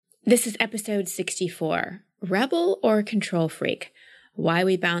This is episode 64, Rebel or Control Freak, Why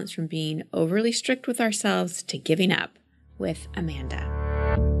We Bounce from Being Overly Strict with Ourselves to Giving Up, with Amanda.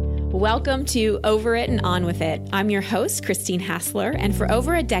 Welcome to Over It and On With It. I'm your host, Christine Hassler, and for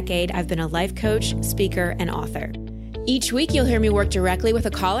over a decade, I've been a life coach, speaker, and author. Each week, you'll hear me work directly with a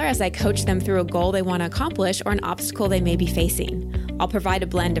caller as I coach them through a goal they want to accomplish or an obstacle they may be facing. I'll provide a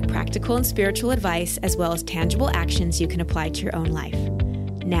blend of practical and spiritual advice, as well as tangible actions you can apply to your own life.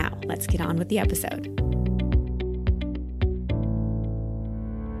 Now, let's get on with the episode.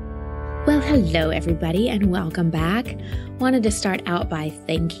 Well, hello, everybody, and welcome back. Wanted to start out by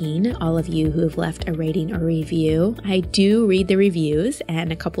thanking all of you who have left a rating or review. I do read the reviews,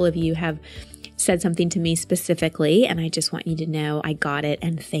 and a couple of you have said something to me specifically, and I just want you to know I got it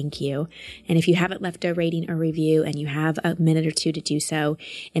and thank you. And if you haven't left a rating or review and you have a minute or two to do so,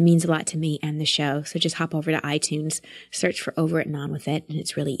 it means a lot to me and the show. So just hop over to iTunes, search for Over It and On With It, and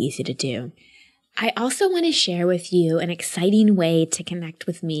it's really easy to do. I also want to share with you an exciting way to connect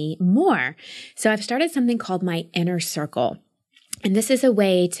with me more. So I've started something called my Inner Circle. And this is a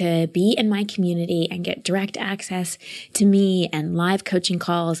way to be in my community and get direct access to me and live coaching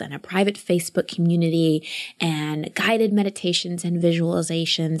calls and a private Facebook community and guided meditations and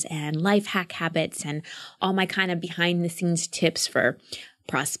visualizations and life hack habits and all my kind of behind the scenes tips for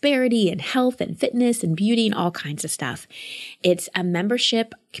prosperity and health and fitness and beauty and all kinds of stuff. It's a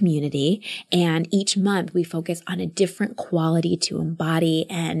membership community, and each month we focus on a different quality to embody,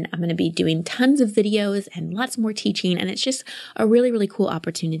 and I'm going to be doing tons of videos and lots more teaching, and it's just a really, really cool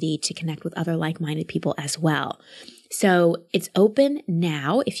opportunity to connect with other like-minded people as well. So it's open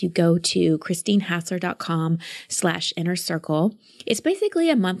now. If you go to christinehassler.com/inner circle, it's basically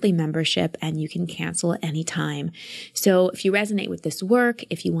a monthly membership and you can cancel at any time. So if you resonate with this work,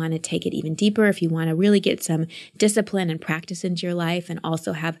 if you want to take it even deeper, if you want to really get some discipline and practice into your life and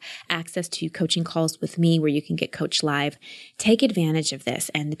also have access to coaching calls with me where you can get coached live, take advantage of this.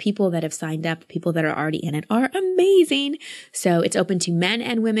 And the people that have signed up, people that are already in it are amazing. So it's open to men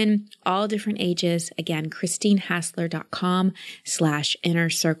and women, all different ages. Again, christinehassler.com/inner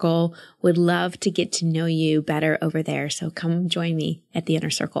circle. Would love to get to know you better over there. So come join me at the Inner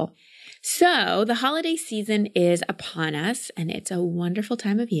Circle. So the holiday season is upon us, and it's a wonderful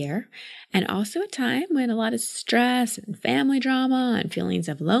time of year, and also a time when a lot of stress and family drama and feelings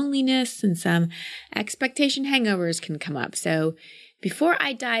of loneliness and some expectation hangovers can come up. So before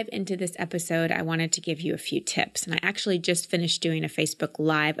I dive into this episode, I wanted to give you a few tips. And I actually just finished doing a Facebook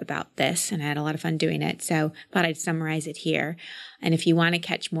Live about this, and I had a lot of fun doing it. So I thought I'd summarize it here. And if you want to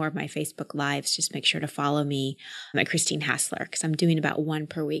catch more of my Facebook Lives, just make sure to follow me at Christine Hassler, because I'm doing about one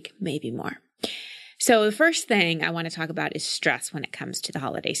per week, maybe more. So the first thing I want to talk about is stress when it comes to the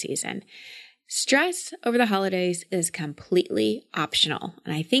holiday season. Stress over the holidays is completely optional.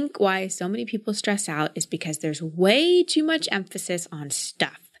 And I think why so many people stress out is because there's way too much emphasis on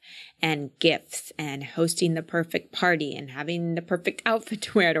stuff and gifts and hosting the perfect party and having the perfect outfit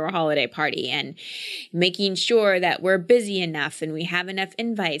to wear to a holiday party and making sure that we're busy enough and we have enough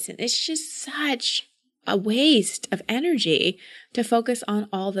invites. And it's just such a waste of energy to focus on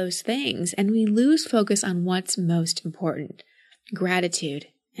all those things. And we lose focus on what's most important: gratitude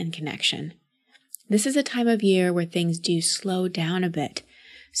and connection. This is a time of year where things do slow down a bit.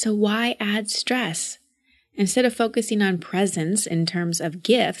 So why add stress? Instead of focusing on presents in terms of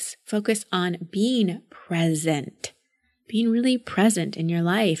gifts, focus on being present. Being really present in your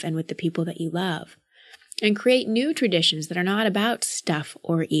life and with the people that you love. And create new traditions that are not about stuff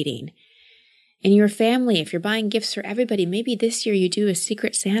or eating. In your family, if you're buying gifts for everybody, maybe this year you do a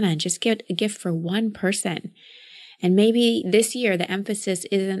Secret Santa and just get a gift for one person. And maybe this year the emphasis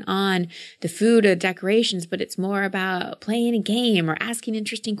isn't on the food or the decorations, but it's more about playing a game or asking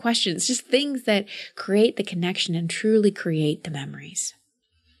interesting questions, just things that create the connection and truly create the memories.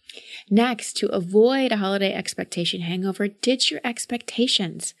 Next, to avoid a holiday expectation hangover, ditch your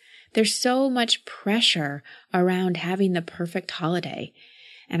expectations. There's so much pressure around having the perfect holiday.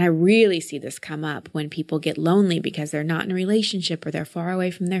 And I really see this come up when people get lonely because they're not in a relationship or they're far away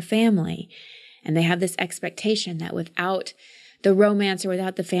from their family. And they have this expectation that without the romance or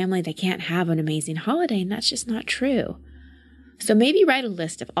without the family, they can't have an amazing holiday. And that's just not true. So maybe write a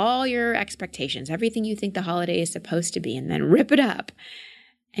list of all your expectations, everything you think the holiday is supposed to be, and then rip it up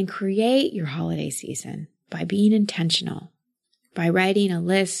and create your holiday season by being intentional, by writing a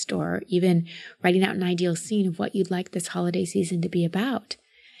list or even writing out an ideal scene of what you'd like this holiday season to be about.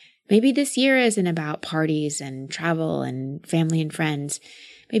 Maybe this year isn't about parties and travel and family and friends.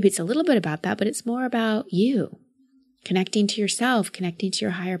 Maybe it's a little bit about that, but it's more about you, connecting to yourself, connecting to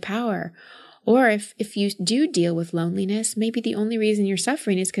your higher power. Or if you do deal with loneliness, maybe the only reason you're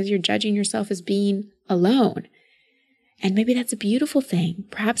suffering is because you're judging yourself as being alone. And maybe that's a beautiful thing.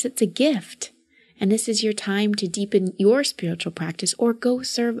 Perhaps it's a gift. And this is your time to deepen your spiritual practice or go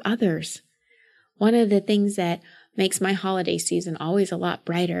serve others. One of the things that makes my holiday season always a lot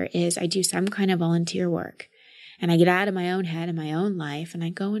brighter is I do some kind of volunteer work. And I get out of my own head and my own life and I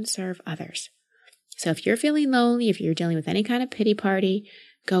go and serve others. So if you're feeling lonely, if you're dealing with any kind of pity party,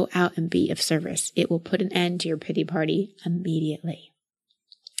 go out and be of service. It will put an end to your pity party immediately.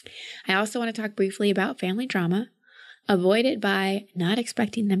 I also want to talk briefly about family drama. Avoid it by not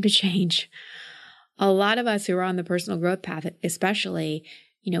expecting them to change. A lot of us who are on the personal growth path, especially,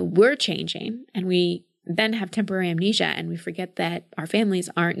 we're changing and we then have temporary amnesia and we forget that our families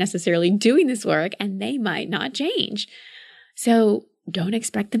aren't necessarily doing this work and they might not change. So don't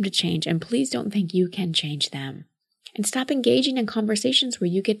expect them to change and please don't think you can change them. And stop engaging in conversations where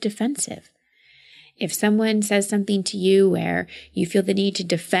you get defensive. If someone says something to you where you feel the need to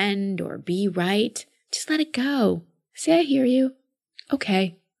defend or be right, just let it go. Say, I hear you.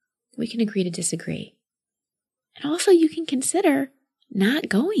 Okay, we can agree to disagree. And also you can consider not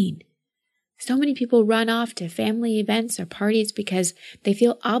going. So many people run off to family events or parties because they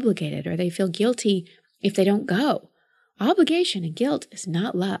feel obligated or they feel guilty if they don't go. Obligation and guilt is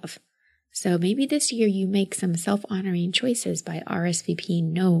not love. So maybe this year you make some self-honoring choices by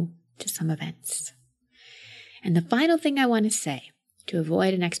RSVPing no to some events. And the final thing I want to say to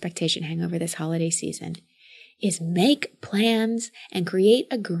avoid an expectation hangover this holiday season is make plans and create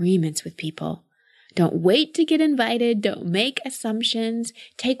agreements with people. Don't wait to get invited. Don't make assumptions.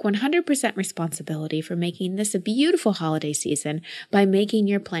 Take 100% responsibility for making this a beautiful holiday season by making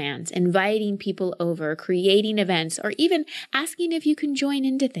your plans, inviting people over, creating events, or even asking if you can join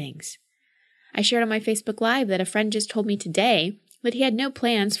into things. I shared on my Facebook Live that a friend just told me today that he had no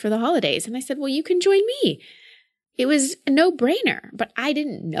plans for the holidays. And I said, well, you can join me. It was a no-brainer, but I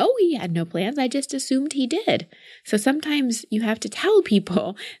didn't know he had no plans. I just assumed he did. So sometimes you have to tell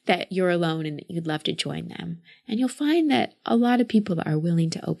people that you're alone and that you'd love to join them. And you'll find that a lot of people are willing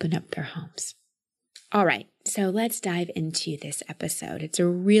to open up their homes. All right, so let's dive into this episode. It's a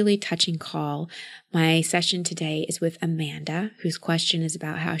really touching call. My session today is with Amanda, whose question is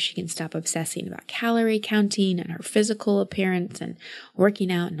about how she can stop obsessing about calorie counting and her physical appearance and working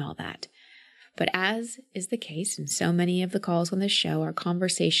out and all that. But as is the case in so many of the calls on this show, our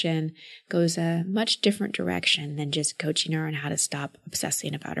conversation goes a much different direction than just coaching her on how to stop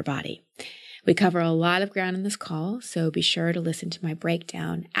obsessing about her body. We cover a lot of ground in this call, so be sure to listen to my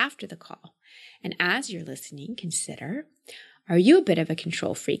breakdown after the call. And as you're listening, consider, are you a bit of a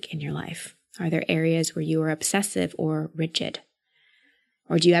control freak in your life? Are there areas where you are obsessive or rigid?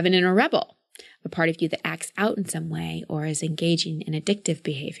 Or do you have an inner rebel, a part of you that acts out in some way or is engaging in addictive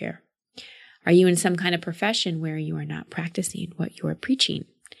behavior? Are you in some kind of profession where you are not practicing what you are preaching?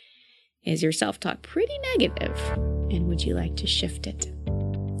 Is your self-talk pretty negative? And would you like to shift it?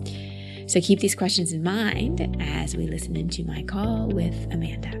 So keep these questions in mind as we listen into my call with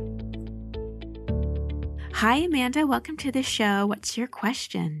Amanda. Hi, Amanda. Welcome to the show. What's your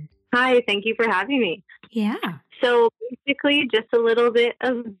question? Hi, thank you for having me. Yeah. So basically, just a little bit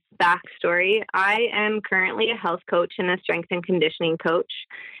of backstory. I am currently a health coach and a strength and conditioning coach.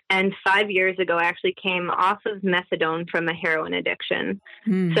 And 5 years ago, I actually came off of methadone from a heroin addiction.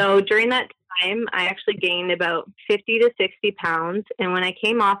 So during that time, I actually gained about 50 to 60 pounds. And when I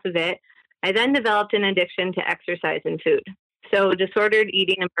came off of it, I then developed an addiction to exercise and food. So disordered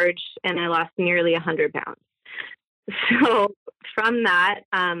eating emerged and I lost nearly 100 pounds. So from that,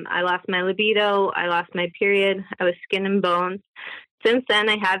 I lost my libido, I lost my period, I was skin and bones. Since then,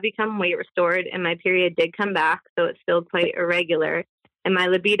 I have become weight restored and my period did come back, so it's still quite irregular. And my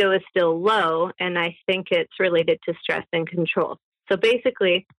libido is still low, and I think it's related to stress and control. So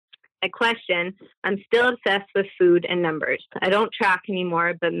basically, my question, I'm still obsessed with food and numbers. I don't track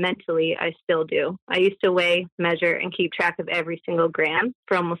anymore, but mentally, I still do. I used to weigh, measure, and keep track of every single gram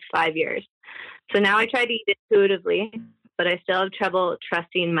for almost 5 years. So now I try to eat intuitively, but I still have trouble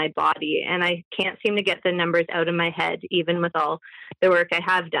trusting my body, and I can't seem to get the numbers out of my head, even with all the work I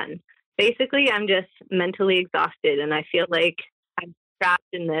have done. Basically, I'm just mentally exhausted, and I feel like I'm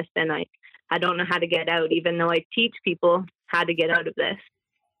trapped in this, and I don't know how to get out, even though I teach people how to get out of this.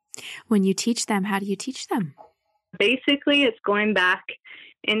 When you teach them, how do you teach them? Basically, it's going back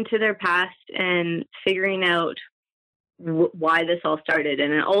into their past and figuring out why this all started.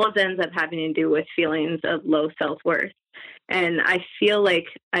 And it always ends up having to do with feelings of low self-worth. And I feel like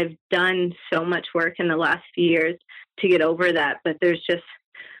I've done so much work in the last few years to get over that. But there's just,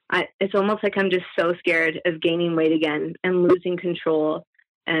 it's almost like I'm just so scared of gaining weight again and losing control.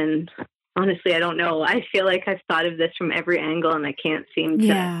 And honestly, I don't know. I feel like I've thought of this from every angle and I can't seem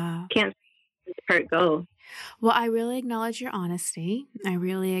Yeah. see this part go. Well, I really acknowledge your honesty. I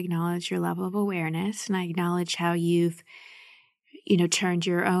really acknowledge your level of awareness, and I acknowledge how you've, turned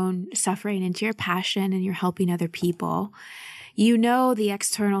your own suffering into your passion and you're helping other people. You know the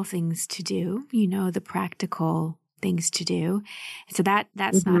external things to do. You know the practical things to do. So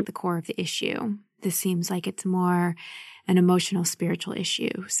that's not the core of the issue. This seems like it's more an emotional, spiritual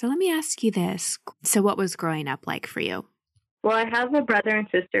issue. So let me ask you this. So what was growing up like for you? Well, I have a brother and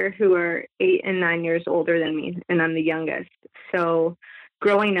sister who are 8 and 9 years older than me, and I'm the youngest. So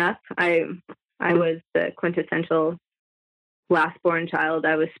growing up, I was the quintessential last-born child.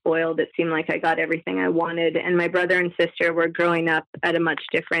 I was spoiled. It seemed like I got everything I wanted. And my brother and sister were growing up at a much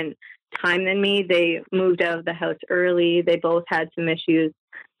different time than me. They moved out of the house early. They both had some issues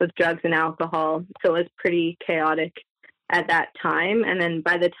with drugs and alcohol. So it was pretty chaotic at that time. And then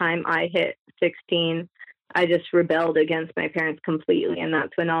by the time I hit 16, I just rebelled against my parents completely. And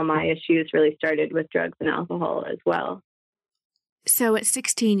that's when all my issues really started with drugs and alcohol as well. So at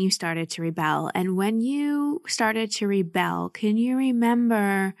 16, you started to rebel. And when you started to rebel, can you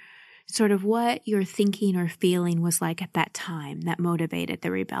remember sort of what your thinking or feeling was like at that time that motivated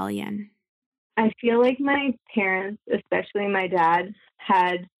the rebellion? I feel like my parents, especially my dad,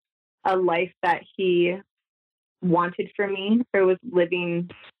 had a life that he wanted for me, or was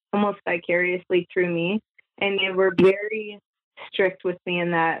living almost vicariously through me. And they were very strict with me in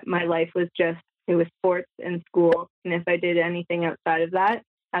that my life was it was sports and school. And if I did anything outside of that,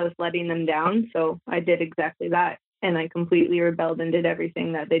 I was letting them down. So I did exactly that. And I completely rebelled and did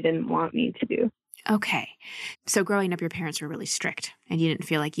everything that they didn't want me to do. Okay. So growing up, your parents were really strict and you didn't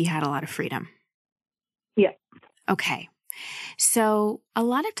feel like you had a lot of freedom. Yeah. Okay. So a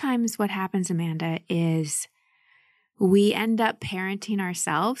lot of times what happens, Amanda, is we end up parenting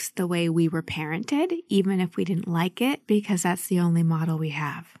ourselves the way we were parented, even if we didn't like it, because that's the only model we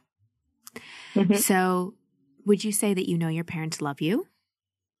have. So would you say that your parents love you?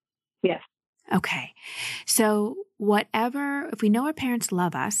 Yes. Okay. So if we know our parents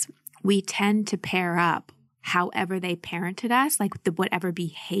love us, we tend to pair up however they parented us, like whatever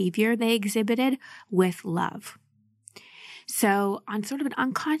behavior they exhibited, with love. So on sort of an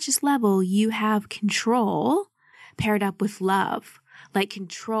unconscious level, you have control paired up with love. Like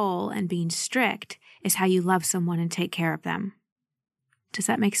control and being strict is how you love someone and take care of them. Does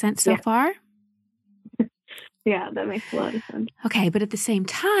that make sense so far? Yeah, that makes a lot of sense. Okay, but at the same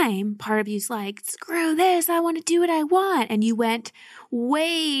time, part of you's like, screw this, I want to do what I want. And you went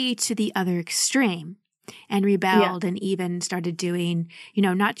way to the other extreme and rebelled and even started doing,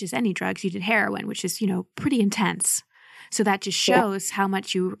 not just any drugs, you did heroin, which is, pretty intense. So that just shows how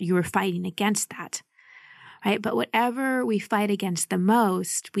much you were fighting against that. Right? But whatever we fight against the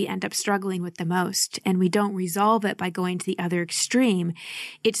most, we end up struggling with the most, and we don't resolve it by going to the other extreme.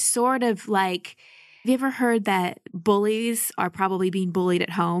 It's sort of like, have you ever heard that bullies are probably being bullied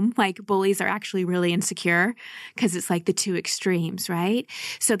at home? Like bullies are actually really insecure because it's like the two extremes, right?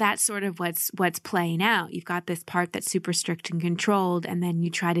 So that's sort of what's playing out. You've got this part that's super strict and controlled, and then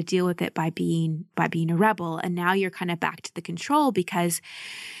you try to deal with it by being a rebel. And now you're kind of back to the control because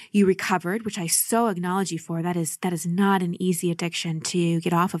you recovered, which I so acknowledge you for. That is not an easy addiction to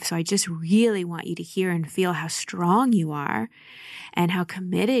get off of. So I just really want you to hear and feel how strong you are and how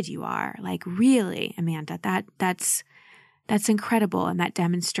committed you are. Like really, Amanda, that's incredible. And that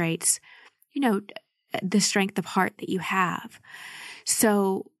demonstrates, the strength of heart that you have.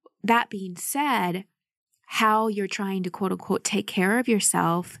 So that being said, how you're trying to quote unquote take care of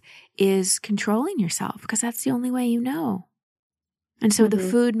yourself is controlling yourself, because that's the only way you know. And so the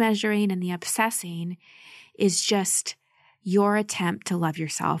food measuring and the obsessing is just your attempt to love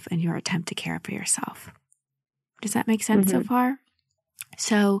yourself and your attempt to care for yourself. Does that make sense so far?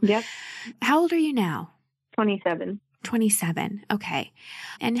 So how old are you now? 27. 27. Okay.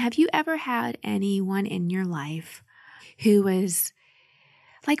 And have you ever had anyone in your life who was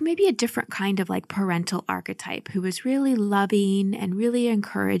like maybe a different kind of like parental archetype, who was really loving and really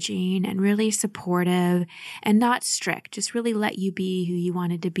encouraging and really supportive and not strict, just really let you be who you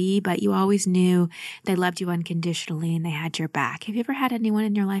wanted to be, but you always knew they loved you unconditionally and they had your back? Have you ever had anyone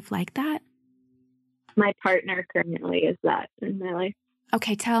in your life like that? My partner currently is that in my life.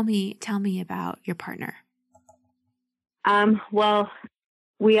 Okay, tell me about your partner. Well,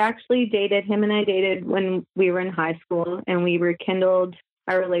 we actually dated, him and I dated when we were in high school, and we rekindled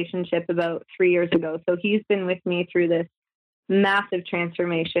our relationship about 3 years ago. So he's been with me through this massive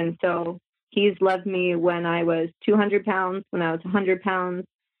transformation. So he's loved me when I was 200 pounds, when I was 100 pounds,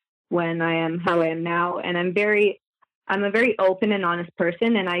 when I am how I am now. And I'm a very open and honest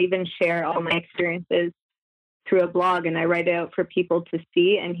person, and I even share all my experiences through a blog, and I write it out for people to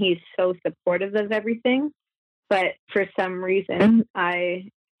see, and he's so supportive of everything. But for some reason,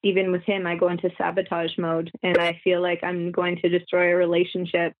 even with him, I go into sabotage mode, and I feel like I'm going to destroy a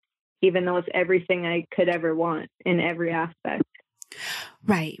relationship, even though it's everything I could ever want in every aspect.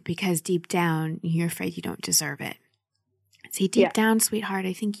 Right, because deep down, you're afraid you don't deserve it. See, deep down, sweetheart,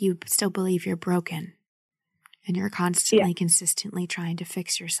 I think you still believe you're broken, and you're constantly, consistently trying to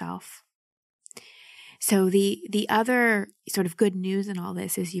fix yourself. So the other sort of good news in all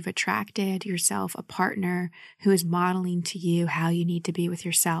this is you've attracted yourself a partner who is modeling to you how you need to be with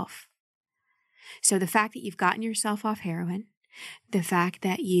yourself. So the fact that you've gotten yourself off heroin, the fact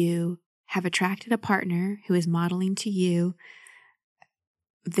that you have attracted a partner who is modeling to you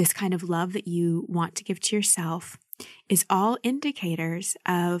this kind of love that you want to give to yourself is all indicators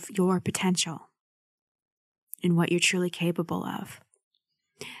of your potential and what you're truly capable of.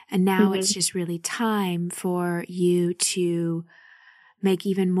 And now it's just really time for you to make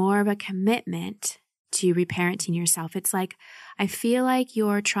even more of a commitment to reparenting yourself. It's like, I feel like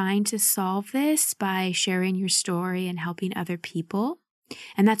you're trying to solve this by sharing your story and helping other people.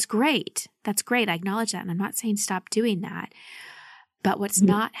 And that's great. That's great. I acknowledge that. And I'm not saying stop doing that. But what's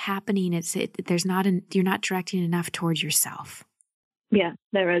not happening is you're not directing enough towards yourself. Yeah,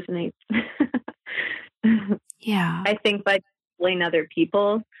 that resonates. Yeah. I think by telling other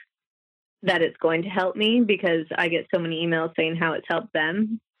people that it's going to help me, because I get so many emails saying how it's helped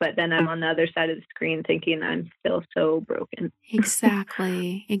them, but then I'm on the other side of the screen thinking I'm still so broken.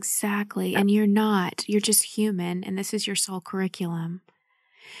 Exactly. And you're not. You're just human, and this is your soul curriculum.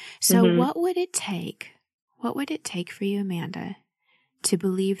 So what would it take? What would it take for you, Amanda, to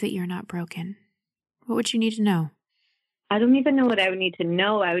believe that you're not broken? What would you need to know? I don't even know what I would need to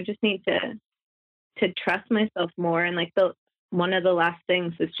know. I would just need to trust myself more. And like one of the last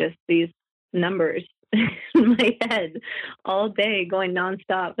things is just these numbers in my head all day going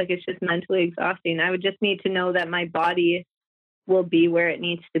nonstop. Like, it's just mentally exhausting. I would just need to know that my body will be where it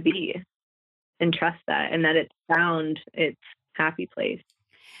needs to be and trust that, and that it's found its happy place.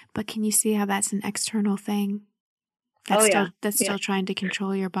 But can you see how that's an external thing? That's still trying to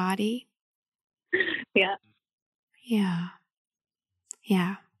control your body. Yeah.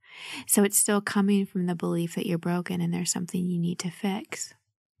 So it's still coming from the belief that you're broken and there's something you need to fix.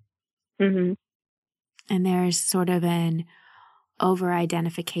 And there's sort of an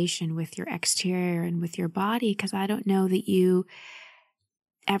over-identification with your exterior and with your body, because I don't know that you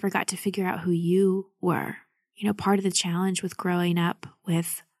ever got to figure out who you were. You know, part of the challenge with growing up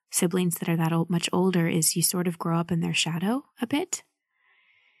with siblings that are that much older is you sort of grow up in their shadow a bit.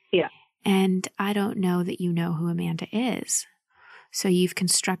 Yeah. And I don't know that you know who Amanda is. So you've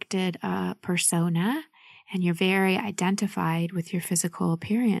constructed a persona and you're very identified with your physical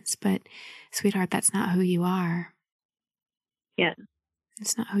appearance. But, sweetheart, that's not who you are. Yeah.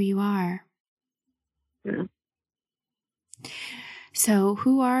 It's not who you are. Yeah. So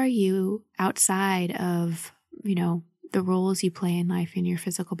who are you outside of, the roles you play in life in your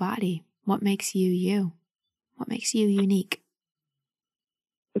physical body? What makes you you? What makes you unique?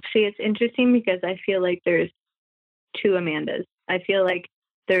 See, it's interesting because I feel like there's two Amandas. I feel like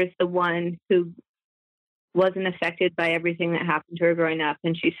there's the one who wasn't affected by everything that happened to her growing up,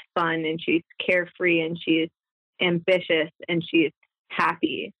 and she's fun and she's carefree and she's ambitious and she's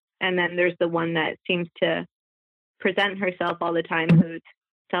happy. And then there's the one that seems to present herself all the time, who's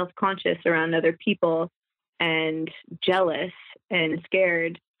self-conscious around other people and jealous and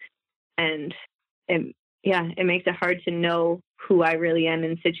scared. And it makes it hard to know who I really am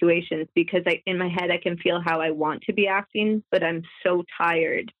in situations, because in my head I can feel how I want to be acting, but I'm so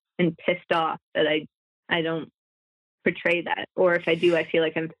tired and pissed off that I don't portray that. Or if I do, I feel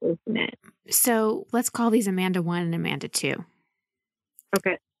like I'm forcing it. So let's call these Amanda 1 and Amanda 2.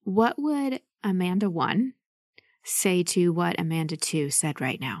 Okay. What would Amanda 1 say to what Amanda 2 said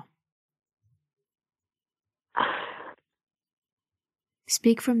right now?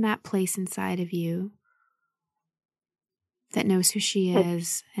 Speak from that place inside of you that knows who she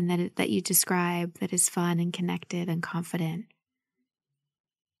is and that you describe, that is fun and connected and confident.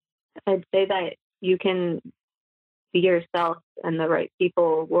 I'd say that you can be yourself and the right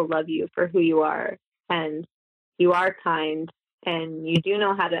people will love you for who you are. And you are kind and you do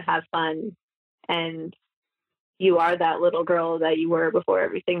know how to have fun. And you are that little girl that you were before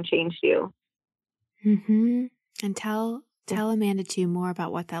everything changed you. Mm-hmm. And tell Amanda 2 more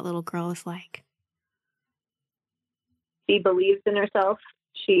about what that little girl is like. She believes in herself.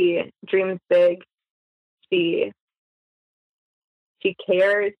 She dreams big. She she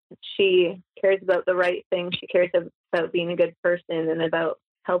cares. She cares about the right thing. She cares about being a good person and about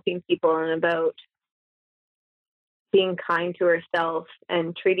helping people and about being kind to herself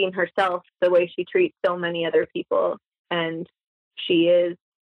and treating herself the way she treats so many other people. And she is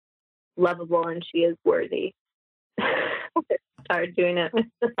lovable and she is worthy. It's hard doing it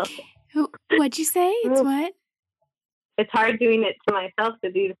myself. What'd you say? It's what? It's hard doing it to myself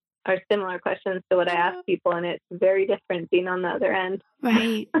because these are similar questions to what I ask people, and it's very different being on the other end.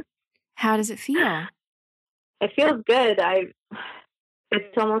 Right. How does it feel? It feels good.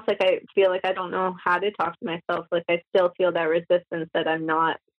 It's almost like I feel like I don't know how to talk to myself. Like I still feel that resistance that I'm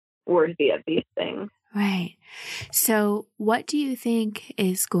not worthy of these things. Right. So what do you think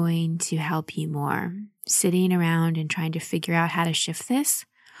is going to help you more? Sitting around and trying to figure out how to shift this,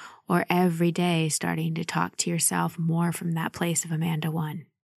 or every day starting to talk to yourself more from that place of Amanda 1?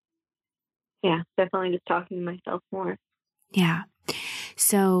 Yeah, definitely just talking to myself more. Yeah.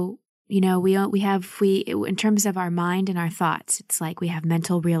 So, you know, we in terms of our mind and our thoughts, it's like we have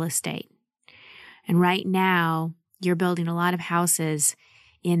mental real estate. And right now you're building a lot of houses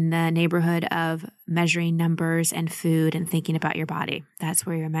in the neighborhood of measuring numbers and food and thinking about your body. That's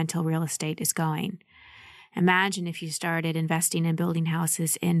where your mental real estate is going. Imagine if you started investing in building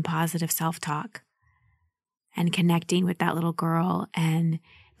houses in positive self-talk and connecting with that little girl and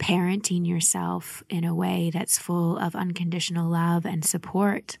parenting yourself in a way that's full of unconditional love and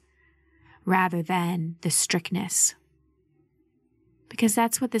support rather than the strictness. Because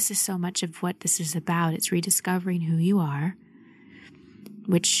that's what this is, so much of what this is about. It's rediscovering who you are,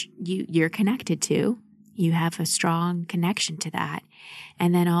 which you're connected to. You have a strong connection to that.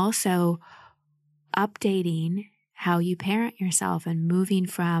 And then also updating how you parent yourself and moving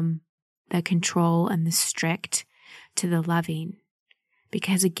from the control and the strict to the loving.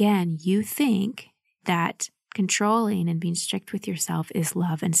 Because again, you think that controlling and being strict with yourself is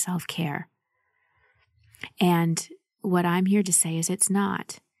love and self-care. And what I'm here to say is it's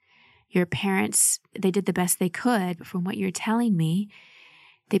not. Your parents, they did the best they could, but from what you're telling me,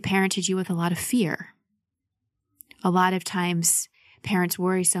 they parented you with a lot of fear. A lot of times parents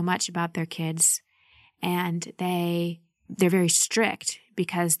worry so much about their kids and they're very strict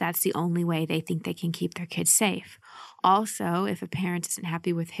because that's the only way they think they can keep their kids safe. Also, if a parent isn't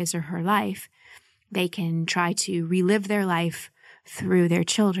happy with his or her life, they can try to relive their life through their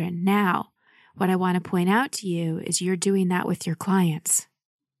children. Now, what I want to point out to you is you're doing that with your clients.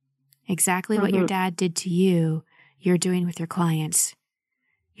 Exactly what your dad did to you, you're doing with your clients.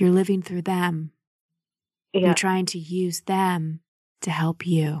 You're living through them. Yeah. You're trying to use them to help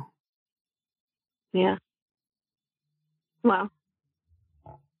you. Yeah. Wow.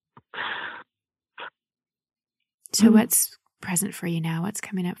 So what's present for you now? What's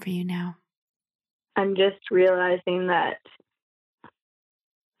coming up for you now? I'm just realizing that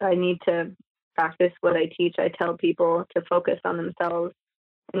I need to practice what I teach. I tell people to focus on themselves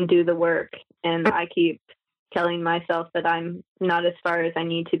and do the work. And I keep telling myself that I'm not as far as I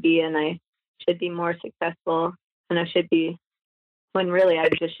need to be and I should be more successful. And I should be, when really I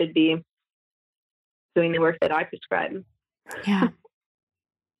just should be doing the work that I prescribe. Yeah.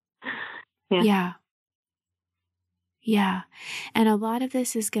 Yeah. Yeah. And a lot of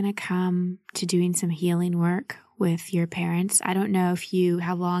this is going to come to doing some healing work with your parents. I don't know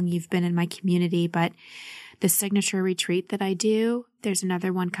how long you've been in my community, but the signature retreat that I do, there's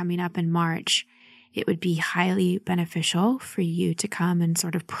another one coming up in March. It would be highly beneficial for you to come and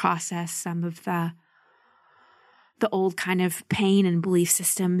sort of process some of the old kind of pain and belief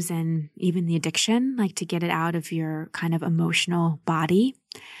systems and even the addiction, like to get it out of your kind of emotional body.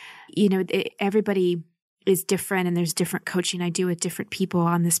 You know, everybody is different and there's different coaching I do with different people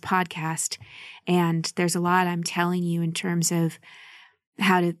on this podcast. And there's a lot I'm telling you in terms of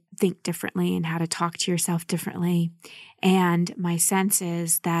how to think differently and how to talk to yourself differently. And my sense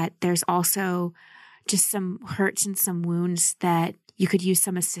is that there's also just some hurts and some wounds that you could use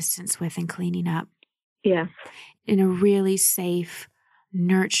some assistance with in cleaning up. Yeah. In a really safe,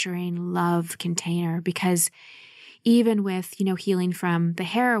 nurturing love container, because even with, healing from the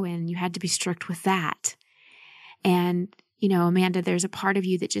heroin, you had to be strict with that. And, Amanda, there's a part of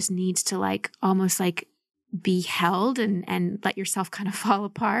you that just needs to almost be held and let yourself kind of fall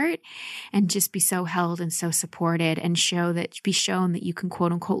apart and just be so held and so supported and be shown that you can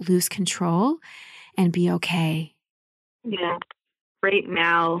quote unquote lose control and be okay. Yeah. Right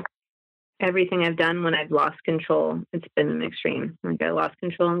now, everything I've done when I've lost control, it's been an extreme. Like I lost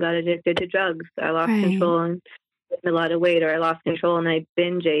control and got addicted to drugs. I lost control and gained a lot of weight, or I lost control and I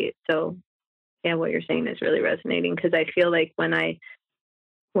binge ate. So yeah, what you're saying is really resonating because I feel like when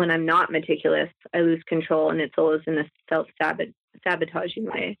I'm not meticulous, I lose control and it's always in a sabotaging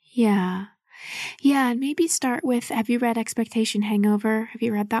way. Yeah. Yeah. And maybe start with, have you read Expectation Hangover? Have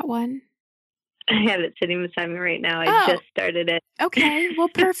you read that one? I have it sitting beside me right now. I just started it. Okay. Well,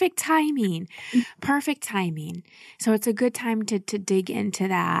 perfect timing. Perfect timing. So it's a good time to dig into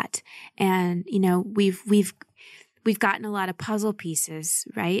that. And, you know, we've gotten a lot of puzzle pieces,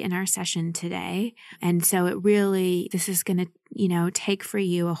 right, in our session today. And so this is going to, you know, take for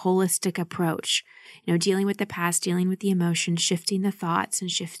you a holistic approach, you know, dealing with the past, dealing with the emotions, shifting the thoughts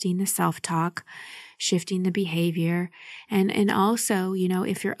and shifting the self-talk, shifting the behavior. And also, you know,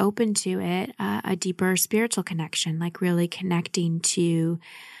 if you're open to it, a deeper spiritual connection, like really connecting to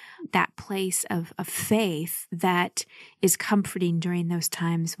that place of faith that is comforting during those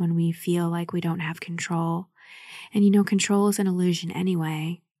times when we feel like we don't have control. And, you know, control is an illusion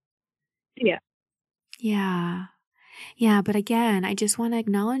anyway. Yeah. Yeah. Yeah. But again, I just want to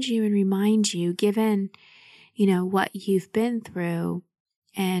acknowledge you and remind you, given, you know, what you've been through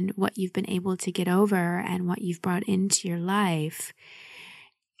and what you've been able to get over and what you've brought into your life,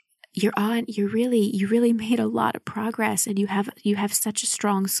 you really made a lot of progress, and you have such a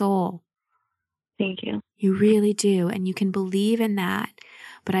strong soul. Thank you. You really do. And you can believe in that.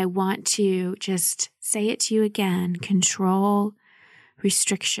 But I want to just say it to you again. Control,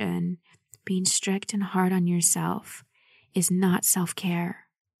 restriction, being strict and hard on yourself is not self-care,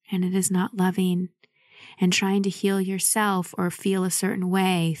 and it is not loving. And trying to heal yourself or feel a certain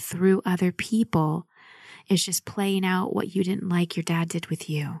way through other people is just playing out what you didn't like your dad did with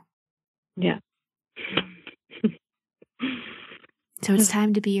you. Yeah. So it's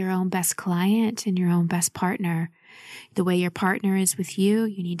time to be your own best client and your own best partner. The way your partner is with you,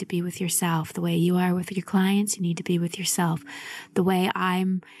 you need to be with yourself. The way you are with your clients, you need to be with yourself. The way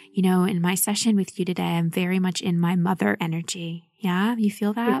I'm, you know, in my session with you today, I'm very much in my mother energy. Yeah? You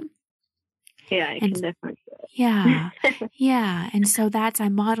feel that? Yeah, I can definitely feel it. Yeah. Yeah. And so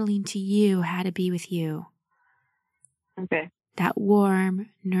I'm modeling to you how to be with you. Okay. That warm,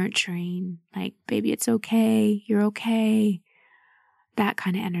 nurturing, like, baby, it's okay. You're okay. That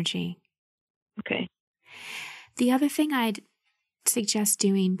kind of energy. Okay. The other thing I'd suggest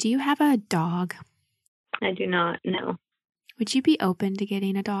doing, do you have a dog? I do not, no. Would you be open to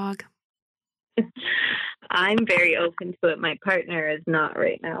getting a dog? I'm very open to it. My partner is not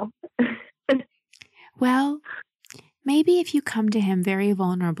right now. Well, maybe if you come to him very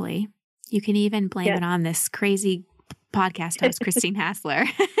vulnerably, you can even blame it on this crazy podcast host, Christine Hassler,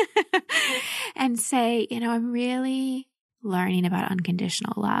 and say, you know, I'm really learning about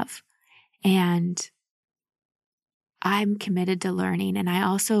unconditional love, and I'm committed to learning. And I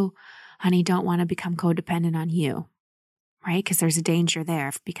also, honey, don't want to become codependent on you, right? Because there's a danger there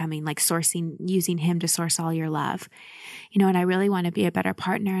of becoming like using him to source all your love. You know, and I really want to be a better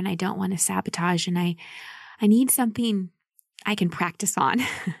partner, and I don't want to sabotage, and I need something I can practice on.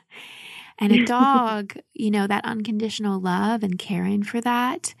 And a dog, you know, that unconditional love and caring for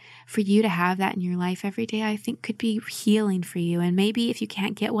that, for you to have that in your life every day, I think could be healing for you. And maybe if you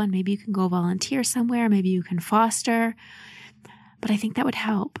can't get one, maybe you can go volunteer somewhere. Maybe you can foster. But I think that would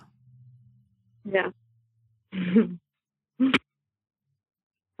help. Yeah. I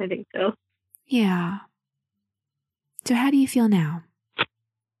think so. Yeah. So how do you feel now?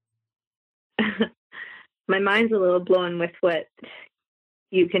 My mind's a little blown with what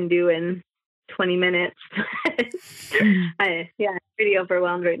you can do in 20 minutes. I'm pretty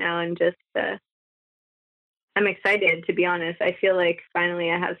overwhelmed right now, and just I'm excited, to be honest. I feel like finally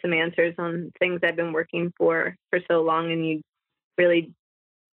I have some answers on things I've been working for so long, and you really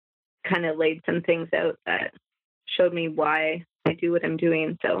kind of laid some things out that showed me why I do what I'm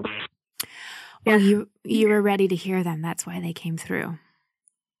doing. So, well, you were ready to hear them. That's why they came through.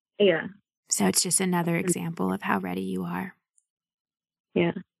 Yeah. So it's just another example of how ready you are.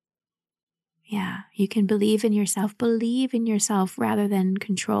 Yeah. Yeah. You can believe in yourself rather than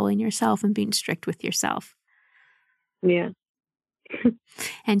controlling yourself and being strict with yourself. Yeah.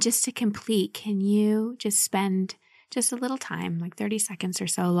 And just to complete, can you just spend just a little time, like 30 seconds or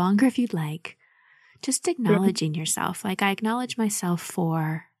so, longer if you'd like, just acknowledging yourself? Like, I acknowledge myself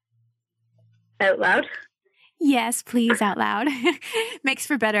for... Out loud? Yes, please, out loud. Makes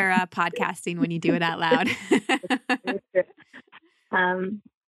for better podcasting when you do it out loud.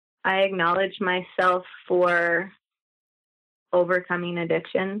 I acknowledge myself for overcoming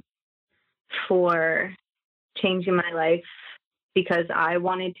addiction, for changing my life because I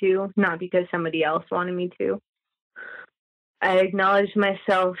wanted to, not because somebody else wanted me to. I acknowledge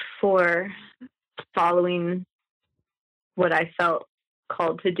myself for following what I felt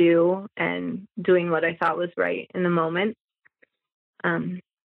called to do and doing what I thought was right in the moment. I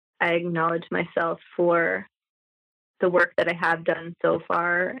acknowledge myself for the work that I have done so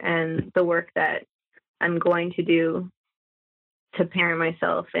far and the work that I'm going to do to parent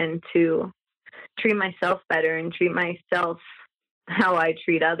myself and to treat myself better and treat myself how I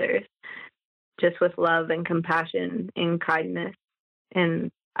treat others, just with love and compassion and kindness.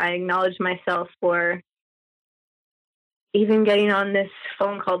 And I acknowledge myself for even getting on this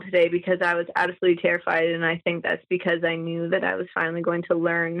phone call today, because I was absolutely terrified. And I think that's because I knew that I was finally going to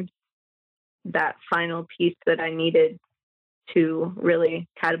learn that final piece that I needed to really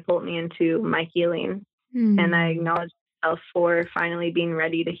catapult me into my healing. And I acknowledge myself for finally being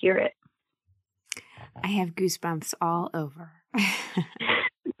ready to hear it. I have goosebumps all over.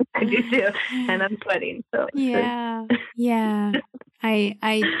 I do too. And I'm sweating. So yeah.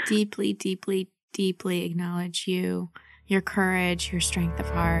 I deeply, deeply, deeply acknowledge you, your courage, your strength of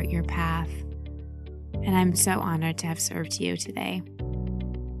heart, your path. And I'm so honored to have served you today.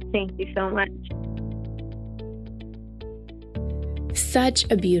 Thank you so much. Such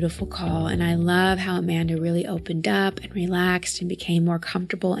a beautiful call, and I love how Amanda really opened up and relaxed and became more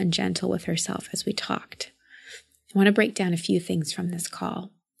comfortable and gentle with herself as we talked. I want to break down a few things from this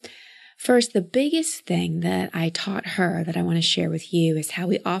call. First, the biggest thing that I taught her that I want to share with you is how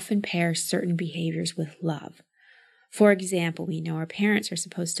we often pair certain behaviors with love. For example, we know our parents are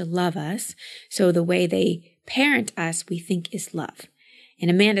supposed to love us, so the way they parent us we think is love. In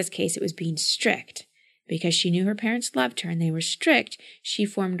Amanda's case, it was being strict. Because she knew her parents loved her and they were strict, she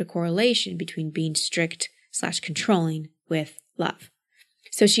formed a correlation between being strict/controlling with love.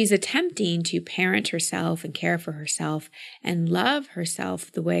 So she's attempting to parent herself and care for herself and love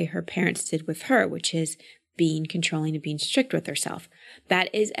herself the way her parents did with her, which is being controlling and being strict with herself.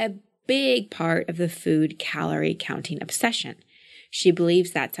 That is a big part of the food calorie counting obsession. She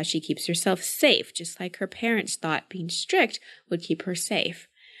believes that's how she keeps herself safe, just like her parents thought being strict would keep her safe.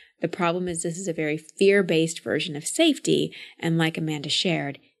 The problem is this is a very fear-based version of safety, and like Amanda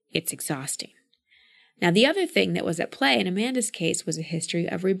shared, it's exhausting. Now, the other thing that was at play in Amanda's case was a history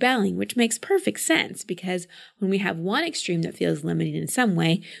of rebelling, which makes perfect sense because when we have one extreme that feels limiting in some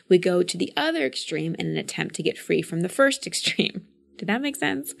way, we go to the other extreme in an attempt to get free from the first extreme. Did that make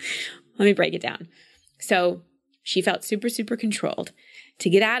sense? Let me break it down. So she felt super, super controlled. To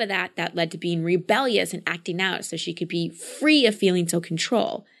get out of that, that led to being rebellious and acting out so she could be free of feeling so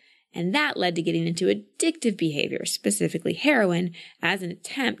control. And that led to getting into addictive behavior, specifically heroin, as an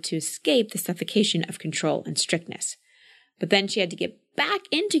attempt to escape the suffocation of control and strictness. But then she had to get back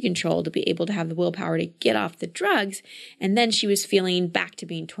into control to be able to have the willpower to get off the drugs, and then she was feeling back to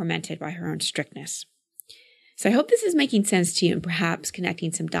being tormented by her own strictness. So I hope this is making sense to you and perhaps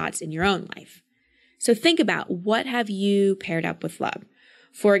connecting some dots in your own life. So think about, what have you paired up with love?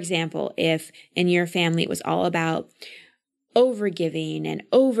 For example, if in your family it was all about overgiving and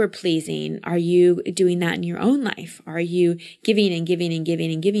overpleasing, are you doing that in your own life? Are you giving and giving and giving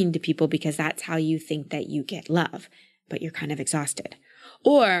and giving to people because that's how you think that you get love, but you're kind of exhausted?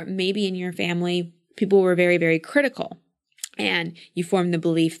 Or maybe in your family, people were very, very critical and you formed the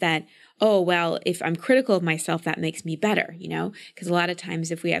belief that, oh, well, if I'm critical of myself, that makes me better, because a lot of times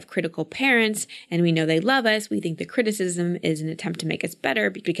if we have critical parents and we know they love us, we think the criticism is an attempt to make us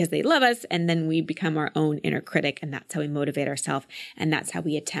better because they love us. And then we become our own inner critic. And that's how we motivate ourselves. And that's how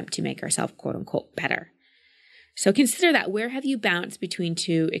we attempt to make ourselves, quote unquote, better. So consider that. Where have you bounced between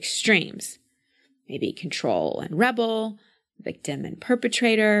two extremes? Maybe control and rebel, victim and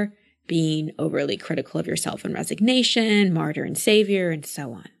perpetrator, being overly critical of yourself and resignation, martyr and savior, and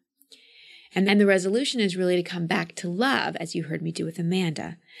so on. And then the resolution is really to come back to love, as you heard me do with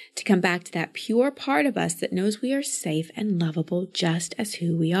Amanda, to come back to that pure part of us that knows we are safe and lovable just as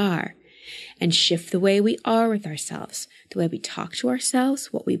who we are, and shift the way we are with ourselves, the way we talk to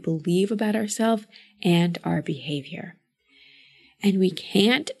ourselves, what we believe about ourselves, and our behavior. And we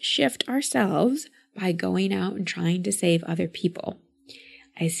can't shift ourselves by going out and trying to save other people.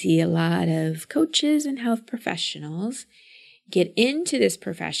 I see a lot of coaches and health professionals get into this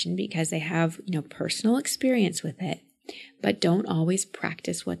profession because they have, personal experience with it, but don't always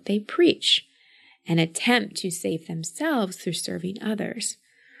practice what they preach and attempt to save themselves through serving others,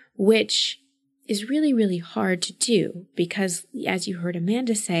 which is really, really hard to do because, as you heard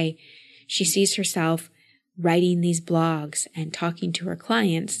Amanda say, she sees herself writing these blogs and talking to her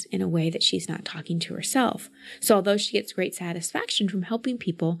clients in a way that she's not talking to herself. So although she gets great satisfaction from helping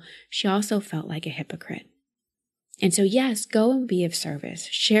people, she also felt like a hypocrite. And so, yes, go and be of service,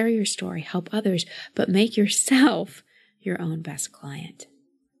 share your story, help others, but make yourself your own best client.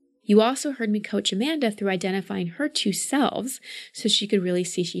 You also heard me coach Amanda through identifying her two selves so she could really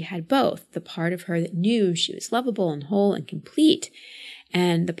see she had both, the part of her that knew she was lovable and whole and complete,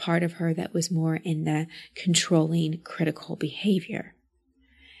 and the part of her that was more in the controlling, critical behavior.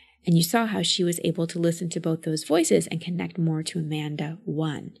 And you saw how she was able to listen to both those voices and connect more to Amanda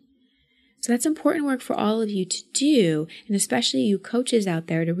 1. So that's important work for all of you to do, and especially you coaches out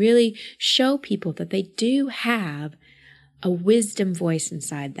there, to really show people that they do have a wisdom voice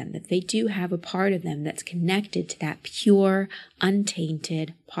inside them, that they do have a part of them that's connected to that pure,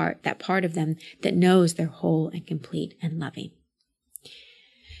 untainted part, that part of them that knows they're whole and complete and loving.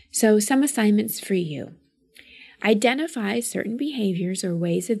 So some assignments for you. Identify certain behaviors or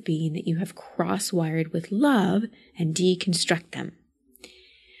ways of being that you have cross-wired with love and deconstruct them.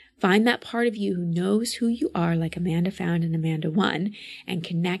 Find that part of you who knows who you are, like Amanda found in Amanda 1, and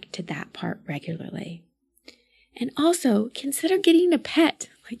connect to that part regularly. And also consider getting a pet.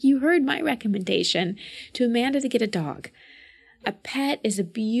 Like you heard my recommendation to Amanda to get a dog. A pet is a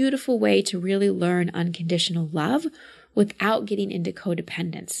beautiful way to really learn unconditional love without getting into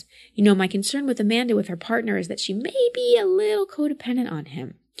codependence. You know, my concern with Amanda with her partner is that she may be a little codependent on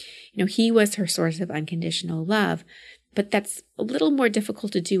him. You know, he was her source of unconditional love, but that's a little more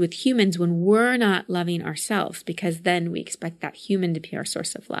difficult to do with humans when we're not loving ourselves, because then we expect that human to be our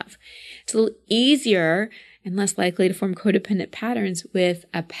source of love. It's a little easier and less likely to form codependent patterns with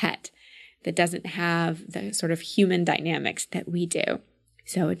a pet that doesn't have the sort of human dynamics that we do.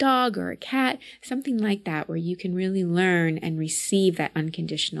 So a dog or a cat, something like that, where you can really learn and receive that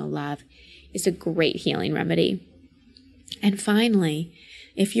unconditional love, is a great healing remedy. And finally,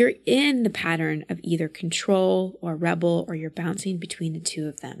 if you're in the pattern of either control or rebel, or you're bouncing between the two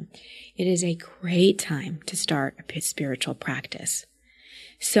of them, it is a great time to start a spiritual practice.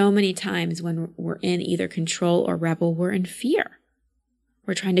 So many times when we're in either control or rebel, we're in fear.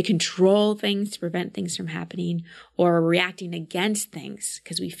 We're trying to control things to prevent things from happening, or reacting against things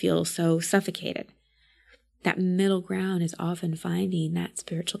because we feel so suffocated. That middle ground is often finding that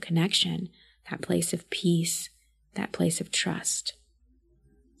spiritual connection, that place of peace, that place of trust.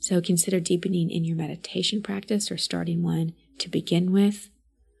 So consider deepening in your meditation practice, or starting one to begin with,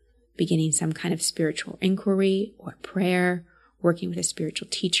 beginning some kind of spiritual inquiry or prayer, working with a spiritual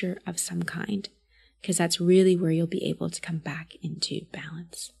teacher of some kind, because that's really where you'll be able to come back into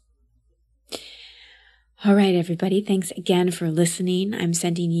balance. All right, everybody. Thanks again for listening. I'm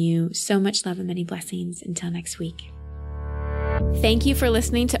sending you so much love and many blessings. Until next week. Thank you for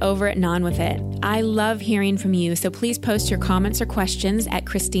listening to Over It and On With It. I love hearing from you, so please post your comments or questions at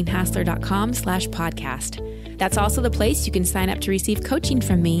christinehassler.com/podcast. That's also the place you can sign up to receive coaching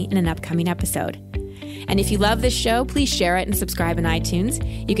from me in an upcoming episode. And if you love this show, please share it and subscribe in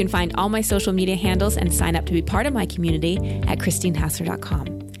iTunes. You can find all my social media handles and sign up to be part of my community at christinehassler.com.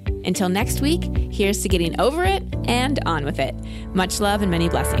 Until next week, here's to getting over it and on with it. Much love and many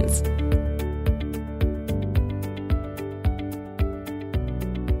blessings.